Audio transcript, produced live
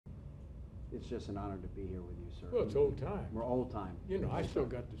It's just an honor to be here with you, sir. Well, it's old time. We're old time. You know, I still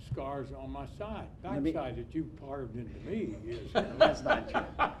got the scars on my side, Let me- backside that you carved into me years That's not true.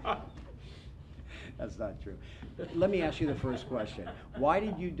 That's not true. Let me ask you the first question. Why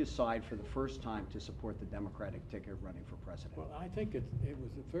did you decide for the first time to support the Democratic ticket running for president? Well, I think it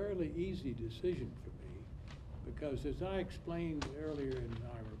was a fairly easy decision for me, because as I explained earlier in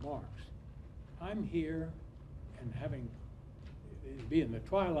my remarks, I'm here and be in the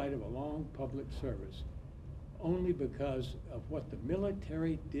twilight of a long public service only because of what the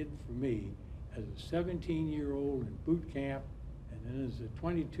military did for me as a 17-year-old in boot camp and then as a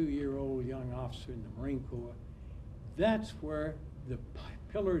 22-year-old young officer in the Marine Corps. That's where the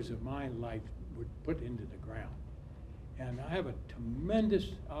pillars of my life were put into the ground. And I have a tremendous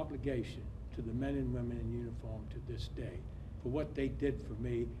obligation to the men and women in uniform to this day for what they did for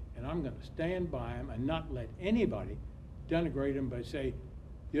me, and I'm going to stand by them and not let anybody denigrate them by say,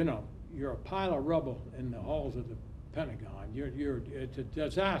 you know, you're a pile of rubble in the halls of the Pentagon. It's a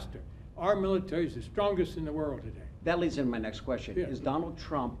disaster. Our military is the strongest in the world today. That leads into my next question. Yeah. Is Donald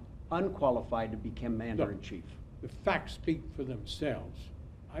Trump unqualified to be commander-in-chief? The facts speak for themselves.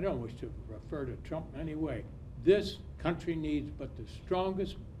 I don't wish to refer to Trump in any way. This country needs but the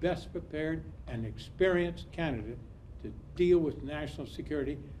strongest, best prepared, and experienced candidate to deal with national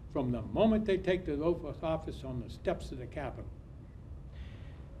security from the moment they take the oath of office on the steps of the Capitol.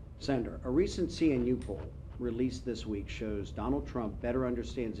 Senator, a recent CNU poll released this week shows Donald Trump better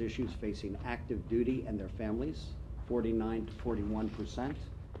understands issues facing active duty and their families, 49 to 41%.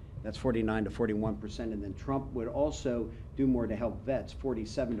 That's 49 to 41%. And then Trump would also do more to help vets,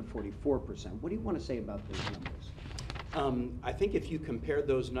 47 to 44%. What do you want to say about those numbers? I think if you compare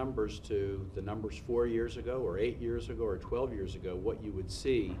those numbers to the numbers 4 years ago or 8 years ago or 12 years ago, what you would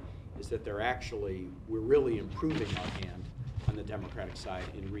see is that we're really improving our hand on the Democratic side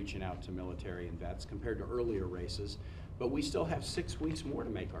in reaching out to military and vets compared to earlier races. But we still have 6 weeks more to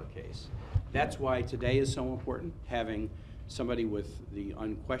make our case. That's why today is so important, having somebody with the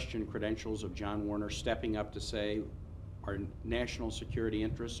unquestioned credentials of John Warner stepping up to say our national security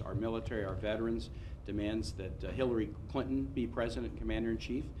interests, our military, our veterans, demands that Hillary Clinton be president and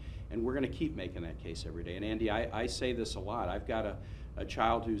commander-in-chief, and we're going to keep making that case every day. And Andy, I say this a lot. I've got a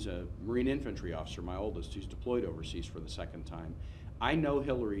child who's a Marine infantry officer, my oldest, who's deployed overseas for the second time. I know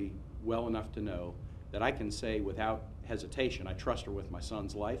Hillary well enough to know that I can say without hesitation, I trust her with my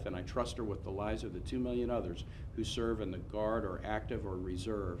son's life, and I trust her with the lives of the 2 million others who serve in the Guard or active or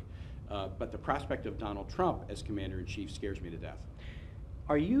reserve. But the prospect of Donald Trump as commander-in-chief scares me to death.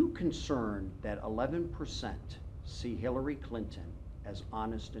 Are you concerned that 11% see Hillary Clinton as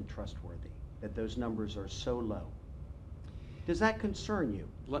honest and trustworthy, that those numbers are so low? Does that concern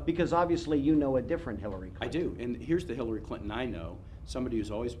you? Because obviously you know a different Hillary Clinton. I do, and here's the Hillary Clinton I know, somebody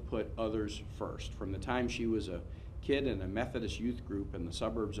who's always put others first. From the time she was a kid in a Methodist youth group in the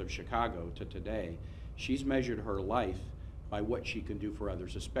suburbs of Chicago to today, she's measured her life by what she can do for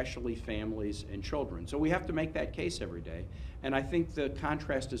others, especially families and children. So we have to make that case every day, and I think the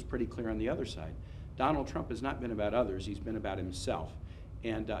contrast is pretty clear on the other side. Donald Trump has not been about others, he's been about himself,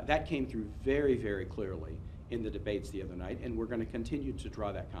 and that came through very, very clearly in the debates the other night, and we're going to continue to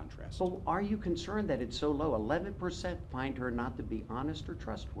draw that contrast. So are you concerned that it's so low? 11% find her not to be honest or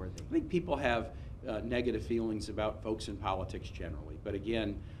trustworthy. I think people have negative feelings about folks in politics generally, but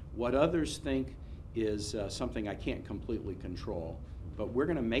again, what others think is something I can't completely control, but we're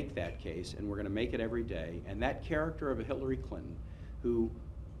going to make that case, and we're going to make it every day. And that character of a Hillary Clinton, who,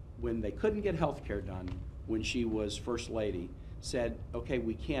 when they couldn't get health care done when she was First Lady, said, okay,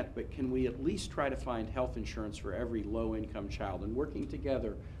 we can't, but can we at least try to find health insurance for every low-income child? And working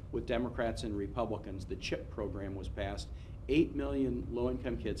together with Democrats and Republicans, the CHIP program was passed. 8 million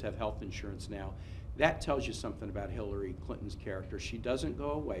low-income kids have health insurance now. That tells you something about Hillary Clinton's character. She doesn't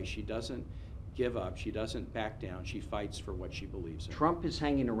go away. She doesn't give up. She doesn't back down. She fights for what she believes in. Trump is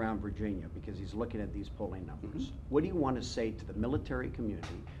hanging around Virginia because he's looking at these polling numbers. What do you want to say to the military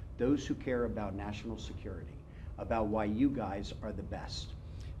community, those who care about national security, about why you guys are the best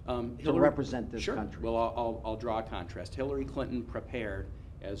to represent this country? Well, I'll draw a contrast. Hillary Clinton prepared,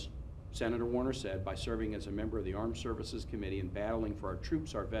 as Senator Warner said, by serving as a member of the Armed Services Committee and battling for our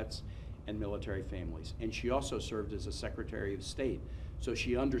troops, our vets, and military families. And she also served as a Secretary of State. So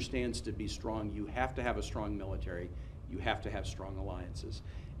she understands to be strong, you have to have a strong military, you have to have strong alliances.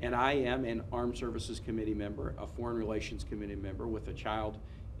 And I am an Armed Services Committee member, a Foreign Relations Committee member with a child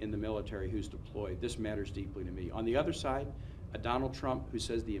in the military who's deployed. This matters deeply to me. On the other side, a Donald Trump who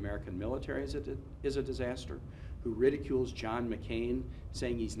says the American military is a disaster, who ridicules John McCain,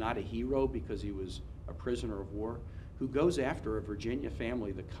 saying he's not a hero because he was a prisoner of war, who goes after a Virginia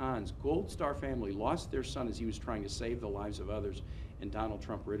family, the Kahns, Gold Star family, lost their son as he was trying to save the lives of others, and Donald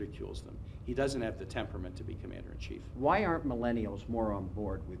Trump ridicules them. He doesn't have the temperament to be commander-in-chief. Why aren't millennials more on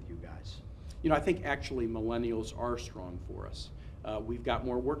board with you guys? You know, I think actually millennials are strong for us. We've got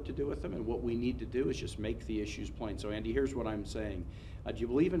more work to do with them, and what we need to do is just make the issues plain. So Andy, here's what I'm saying. Do you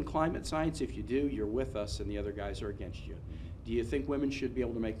believe in climate science? If you do, you're with us and the other guys are against you. Do you think women should be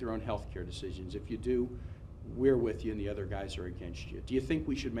able to make their own health care decisions? If you do, we're with you and the other guys are against you. Do you think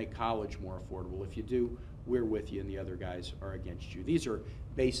we should make college more affordable? If you do, we're with you and the other guys are against you. These are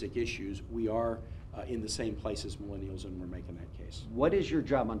basic issues. We are in the same place as millennials, and we're making that case. What is your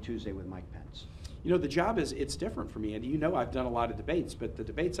job on Tuesday with Mike Pence? You know, the job it's different for me, Andy. You know I've done a lot of debates, but the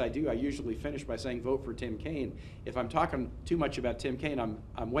debates I do, I usually finish by saying vote for Tim Kaine. If I'm talking too much about Tim Kaine,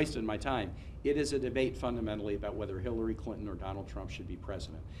 I'm wasting my time. It is a debate fundamentally about whether Hillary Clinton or Donald Trump should be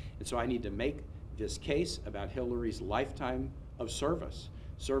president. And so I need to make this case about Hillary's lifetime of service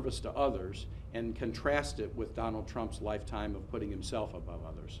to others, and contrast it with Donald Trump's lifetime of putting himself above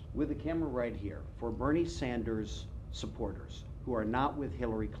others. With the camera right here, for Bernie Sanders supporters who are not with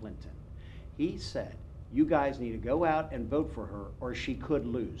Hillary Clinton, he said, you guys need to go out and vote for her or she could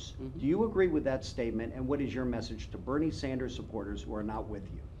lose. Mm-hmm. Do you agree with that statement, and what is your message to Bernie Sanders supporters who are not with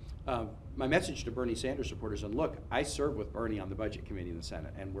you? My message to Bernie Sanders supporters, and look, I served with Bernie on the Budget Committee in the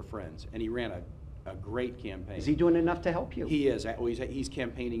Senate, and we're friends, and he ran a great campaign. Is he doing enough to help you? He is. Well, he's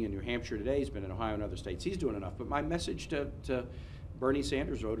campaigning in New Hampshire today. He's been in Ohio and other states. He's doing enough. But my message to Bernie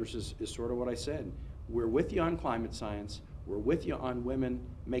Sanders voters is sort of what I said. We're with you on climate science. We're with you on women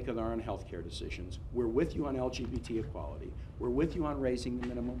making their own health care decisions. We're with you on LGBT equality. We're with you on raising the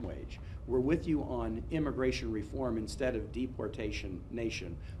minimum wage. We're with you on immigration reform instead of deportation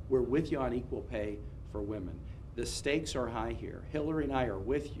nation. We're with you on equal pay for women. The stakes are high here. Hillary and I are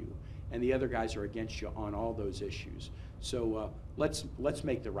with you, and the other guys are against you on all those issues. So let's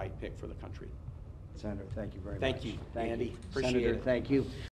make the right pick for the country. Senator, thank you very much. Thank you, Andy. Appreciate Senator, it. thank you.